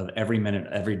second of every minute,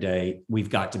 every day, we've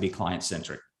got to be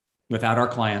client-centric. Without our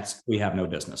clients, we have no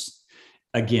business.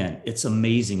 Again, it's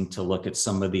amazing to look at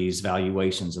some of these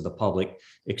valuations of the public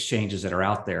exchanges that are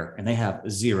out there, and they have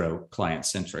zero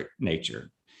client-centric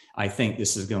nature. I think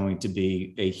this is going to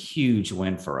be a huge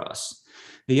win for us.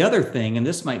 The other thing, and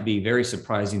this might be very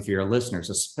surprising for your listeners,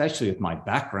 especially with my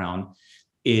background,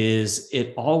 is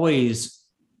it always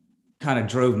kind of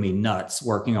drove me nuts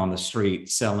working on the street,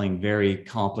 selling very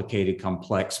complicated,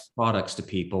 complex products to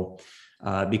people,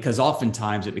 because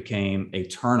oftentimes it became a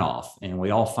turnoff. And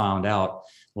we all found out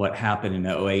what happened in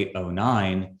 08,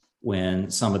 09, when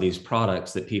some of these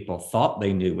products that people thought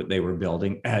they knew what they were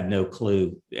building had no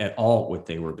clue at all what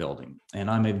they were building. And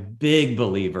I'm a big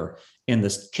believer in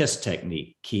this KISS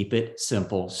technique: keep it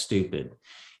simple, stupid.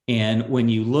 And when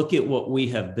you look at what we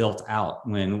have built out,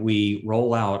 when we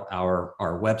roll out our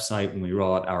website, when we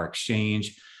roll out our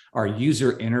exchange, our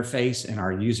user interface and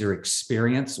our user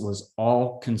experience was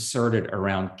all concerted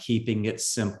around keeping it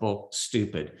simple,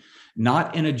 stupid.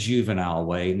 Not in a juvenile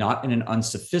way, not in an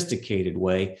unsophisticated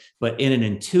way, but in an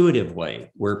intuitive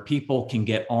way where people can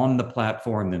get on the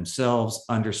platform themselves,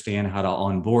 understand how to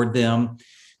onboard them.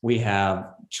 We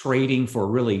have trading for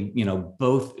really,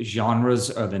 both genres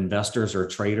of investors or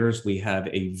traders. We have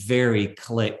a very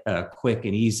quick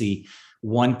and easy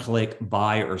one-click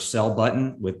buy or sell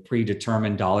button with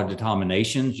predetermined dollar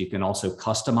denominations. You can also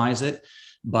customize it.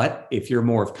 But if you're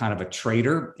more of kind of a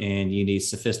trader and you need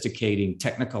sophisticated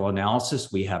technical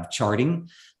analysis, we have charting.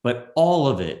 But all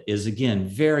of it is, again,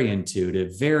 very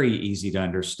intuitive, very easy to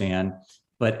understand.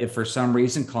 But if for some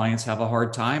reason clients have a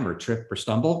hard time or trip or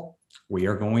stumble, we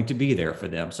are going to be there for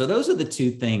them. So those are the two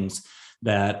things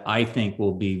that I think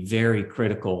will be very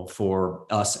critical for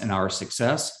us and our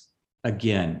success.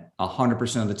 Again,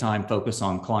 100% of the time, focus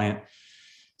on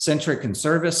client-centric and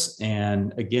service.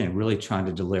 And again, really trying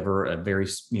to deliver a very,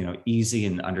 easy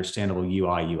and understandable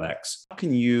UI, UX. How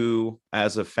can you,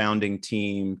 as a founding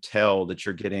team, tell that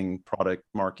you're getting product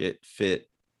market fit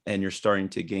and you're starting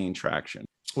to gain traction?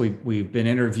 We've been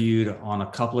interviewed on a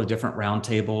couple of different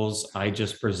roundtables. I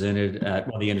just presented at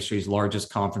one of the industry's largest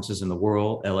conferences in the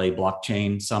world, LA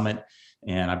Blockchain Summit.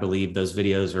 And I believe those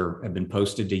videos have been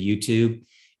posted to YouTube.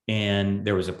 And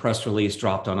there was a press release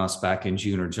dropped on us back in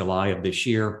June or July of this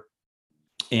year.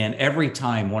 And every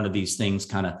time one of these things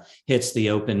kind of hits the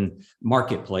open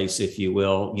marketplace, if you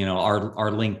will,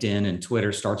 our LinkedIn and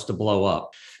Twitter starts to blow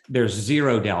up. There's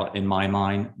zero doubt in my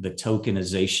mind the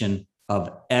tokenization of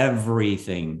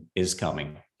everything is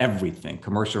coming. Everything: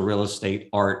 commercial real estate,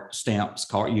 art, stamps,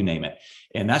 car, you name it.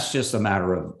 And that's just a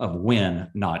matter of when,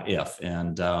 not if.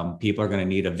 And people are going to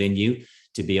need a venue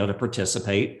to be able to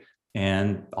participate.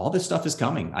 And all this stuff is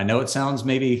coming. I know it sounds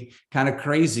maybe kind of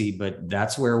crazy, but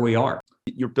that's where we are.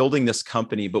 You're building this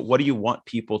company, but what do you want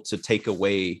people to take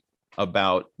away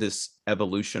about this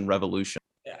revolution?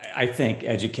 I think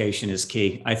education is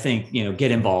key. I think,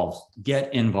 get involved.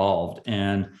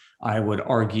 And I would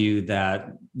argue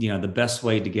that, the best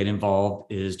way to get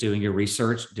involved is doing your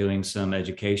research, doing some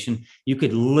education. You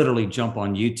could literally jump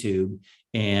on YouTube,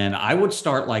 and I would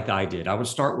start like I did. I would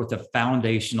start with the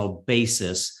foundational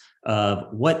basis of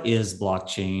what is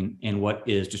blockchain and what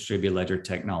is distributed ledger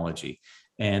technology.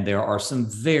 And there are some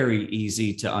very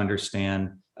easy to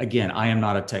understand. Again, I am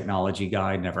not a technology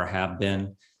guy, never have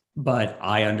been, but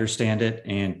I understand it.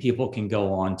 And people can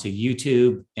go on to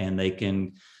YouTube and they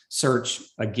can search,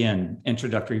 again,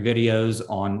 introductory videos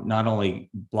on not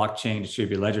only blockchain,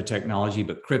 distributed ledger technology,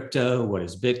 but crypto. What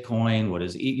is Bitcoin? What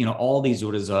is, all these,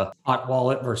 what is a hot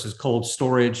wallet versus cold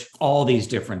storage, all these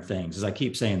different things. As I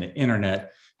keep saying, the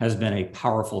internet has been a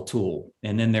powerful tool.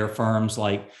 And then there are firms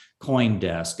like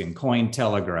CoinDesk and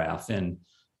Cointelegraph and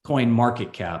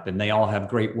CoinMarketCap, and they all have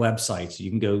great websites.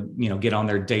 You can go, get on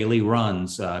their daily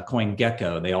runs.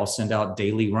 CoinGecko, they all send out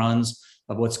daily runs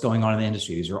of what's going on in the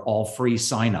industry. These are all free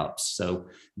signups. So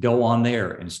go on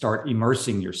there and start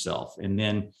immersing yourself. And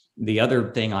then the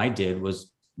other thing I did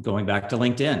was going back to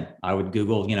LinkedIn. I would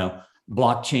Google,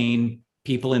 blockchain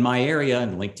people in my area,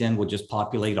 and LinkedIn would just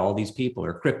populate all these people,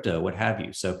 or crypto, what have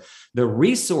you. So the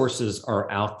resources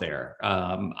are out there.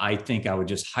 I think I would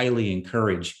just highly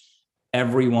encourage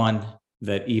everyone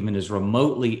that even is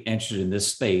remotely interested in this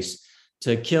space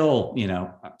to kill,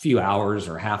 a few hours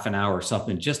or half an hour or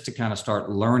something, just to kind of start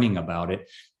learning about it.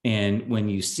 And when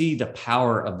you see the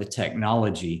power of the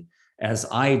technology, as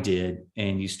I did,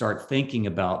 and you start thinking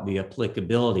about the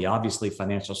applicability, obviously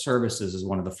financial services is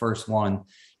one of the first one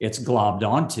it's globbed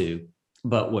onto.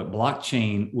 But what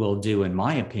blockchain will do, in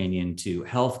my opinion, to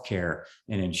healthcare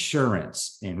and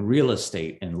insurance and real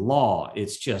estate and law,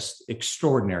 it's just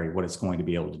extraordinary what it's going to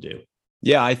be able to do.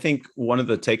 Yeah, I think one of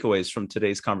the takeaways from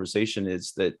today's conversation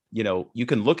is that, you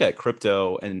can look at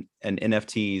crypto and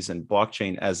NFTs and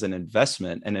blockchain as an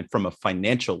investment and then from a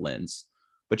financial lens,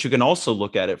 but you can also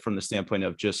look at it from the standpoint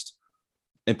of just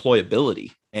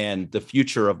employability and the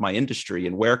future of my industry,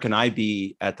 and where can I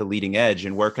be at the leading edge,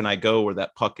 and where can I go where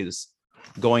that puck is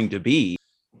going to be.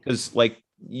 Because like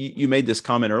you made this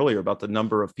comment earlier about the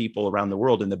number of people around the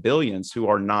world in the billions who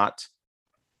are not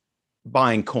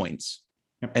buying coins.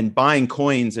 And buying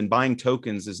coins and buying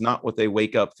tokens is not what they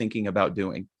wake up thinking about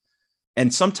doing.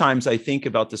 And sometimes I think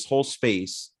about this whole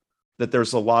space that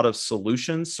there's a lot of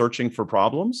solutions searching for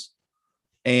problems.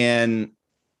 And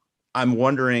I'm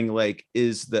wondering, like,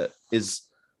 is the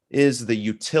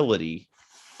utility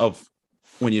of,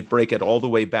 when you break it all the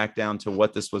way back down to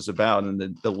what this was about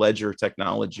and the ledger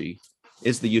technology,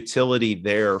 is the utility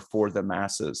there for the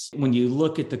masses? When you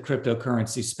look at the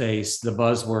cryptocurrency space, the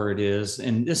buzzword is,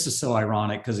 and this is so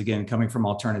ironic because, again, coming from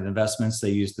alternative investments,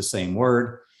 they use the same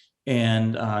word,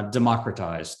 and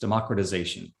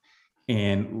democratization.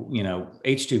 And,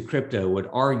 H2 Crypto would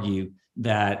argue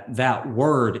that that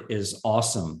word is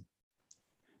awesome.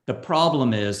 The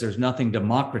problem is there's nothing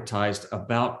democratized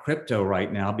about crypto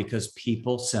right now because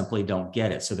people simply don't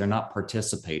get it. So they're not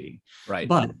participating. Right.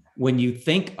 But when you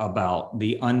think about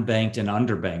the unbanked and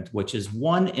underbanked, which is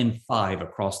 1 in 5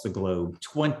 across the globe,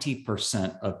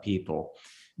 20% of people,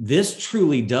 this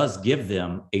truly does give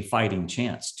them a fighting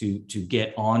chance to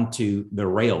get onto the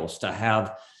rails, to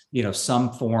have,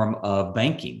 some form of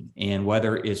banking. And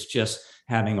whether it's just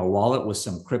having a wallet with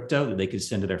some crypto that they could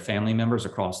send to their family members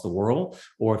across the world,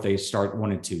 or if they start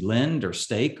wanting to lend or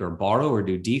stake or borrow or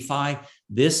do DeFi,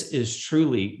 this is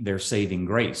truly their saving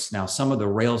grace. Now, some of the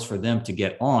rails for them to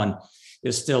get on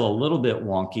is still a little bit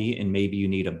wonky, and maybe you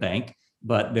need a bank,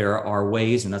 but there are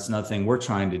ways, and that's another thing we're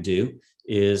trying to do,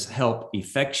 is help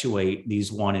effectuate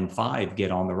these 1 in 5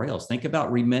 get on the rails. Think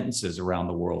about remittances around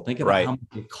the world. Think about how much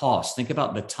it costs. Think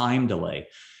about the time delay.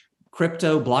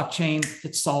 Crypto, blockchain,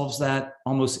 it solves that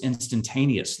almost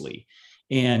instantaneously.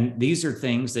 And these are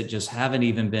things that just haven't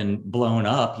even been blown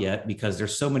up yet because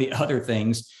there's so many other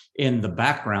things in the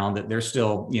background that they're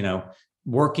still,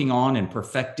 working on and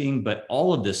perfecting. But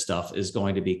all of this stuff is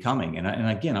going to be coming. And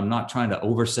again, I'm not trying to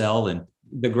oversell and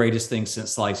the greatest thing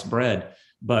since sliced bread.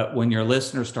 But when your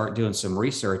listeners start doing some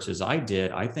research, as I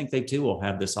did, I think they too will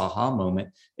have this aha moment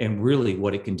and really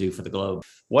what it can do for the globe.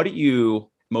 What are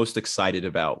you most excited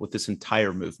about with this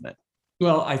entire movement?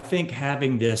 Well, I think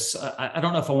having this, I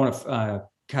don't know if I want to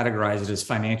categorize it as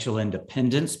financial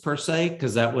independence per se,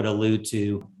 because that would allude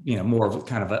to, more of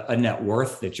kind of a net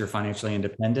worth that you're financially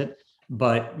independent,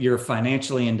 but you're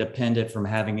financially independent from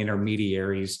having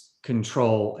intermediaries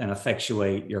control and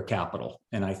effectuate your capital.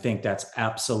 And I think that's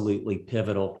absolutely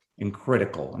pivotal and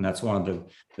critical. And that's one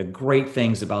of the great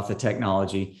things about the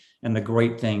technology and the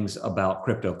great things about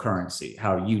cryptocurrency,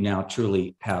 how you now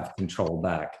truly have control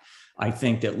back. I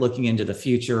think that looking into the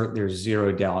future, there's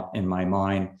zero doubt in my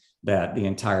mind that the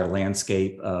entire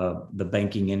landscape of the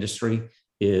banking industry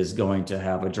is going to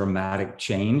have a dramatic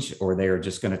change, or they are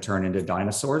just going to turn into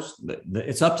dinosaurs.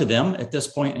 It's up to them at this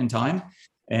point in time.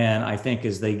 And I think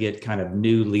as they get kind of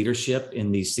new leadership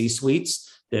in these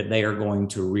C-suites, that they are going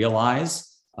to realize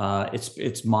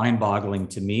it's mind-boggling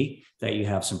to me that you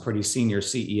have some pretty senior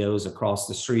CEOs across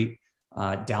the street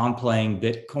downplaying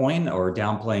Bitcoin or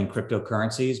downplaying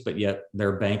cryptocurrencies, but yet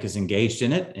their bank is engaged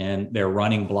in it and they're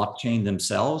running blockchain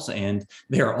themselves and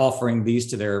they're offering these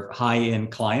to their high-end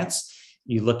clients.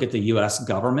 You look at the US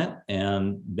government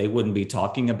and they wouldn't be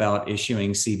talking about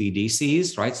issuing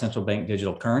CBDCs, right? Central bank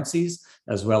digital currencies,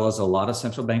 as well as a lot of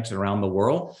central banks around the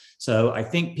world. So I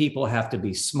think people have to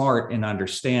be smart and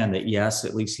understand that, yes,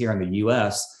 at least here in the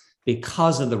US,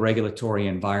 because of the regulatory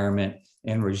environment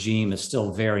and regime is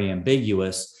still very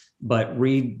ambiguous, but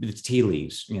read the tea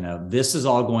leaves. This is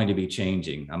all going to be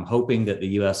changing. I'm hoping that the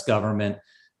U.S. government,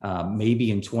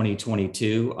 maybe in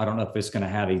 2022, I don't know if it's going to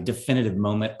have a definitive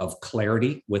moment of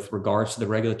clarity with regards to the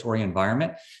regulatory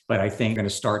environment, but I think we're going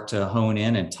to start to hone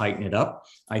in and tighten it up.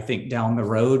 I think down the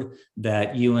road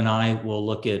that you and I will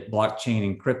look at blockchain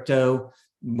and crypto,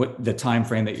 what the time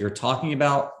frame that you're talking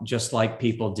about, just like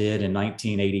people did in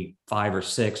 1985 or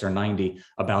 6 or 90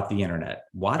 about the internet.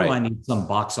 Why do I need some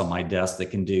box on my desk that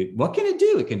can do what can it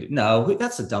do? It can do no,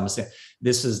 that's the dumbest thing.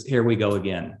 This is here we go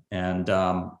again. And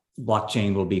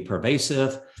blockchain will be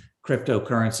pervasive.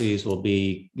 Cryptocurrencies will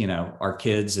be, our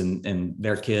kids and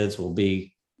their kids will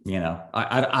be,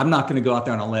 I'm not going to go out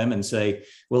there on a limb and say,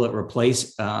 will it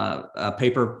replace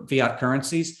paper fiat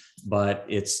currencies? But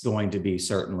it's going to be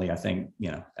certainly, I think,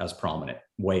 as prominent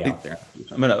way out there.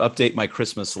 I'm going to update my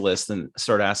Christmas list and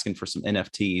start asking for some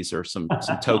NFTs or some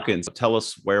tokens. Tell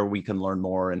us where we can learn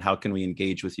more and how can we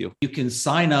engage with you. You can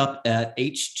sign up at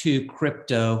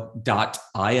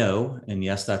h2crypto.io. And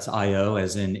yes, that's IO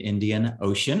as in Indian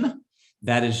Ocean.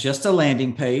 That is just a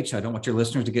landing page. I don't want your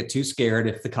listeners to get too scared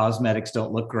if the cosmetics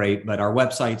don't look great, but our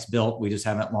website's built. We just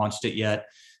haven't launched it yet.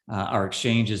 Our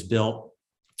exchange is built.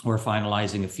 We're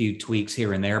finalizing a few tweaks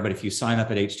here and there, but if you sign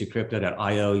up at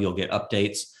h2crypto.io, you'll get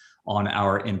updates on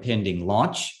our impending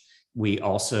launch. We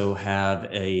also have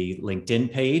a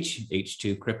LinkedIn page,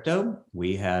 H2Crypto.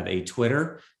 We have a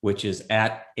Twitter, which is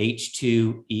at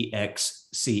H2EXCH.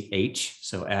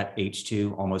 So at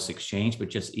H2 almost exchange, but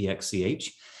just EXCH.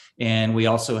 And we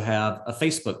also have a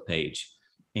Facebook page.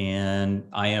 And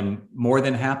I am more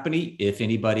than happy if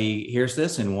anybody hears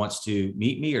this and wants to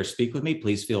meet me or speak with me,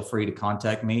 please feel free to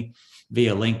contact me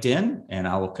via LinkedIn and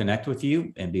I will connect with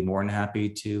you and be more than happy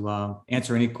to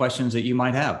answer any questions that you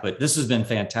might have. But this has been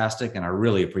fantastic and I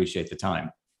really appreciate the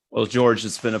time. Well, George,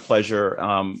 it's been a pleasure.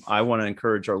 I want to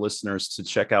encourage our listeners to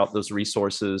check out those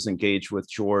resources, engage with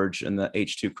George and the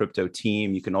H2 Crypto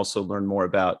team. You can also learn more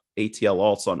about ATL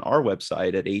Alts on our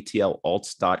website at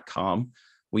atlalts.com.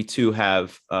 We too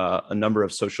have a number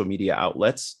of social media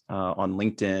outlets on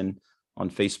LinkedIn, on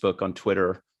Facebook, on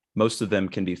Twitter. Most of them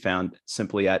can be found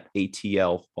simply at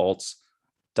atlalts.com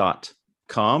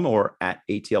or at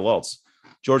atlalts.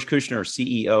 George Kushner,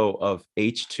 CEO of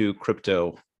H2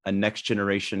 Crypto, a next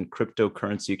generation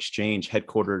cryptocurrency exchange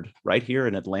headquartered right here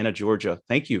in Atlanta, Georgia.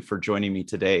 Thank you for joining me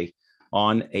today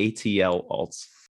on ATL Alts.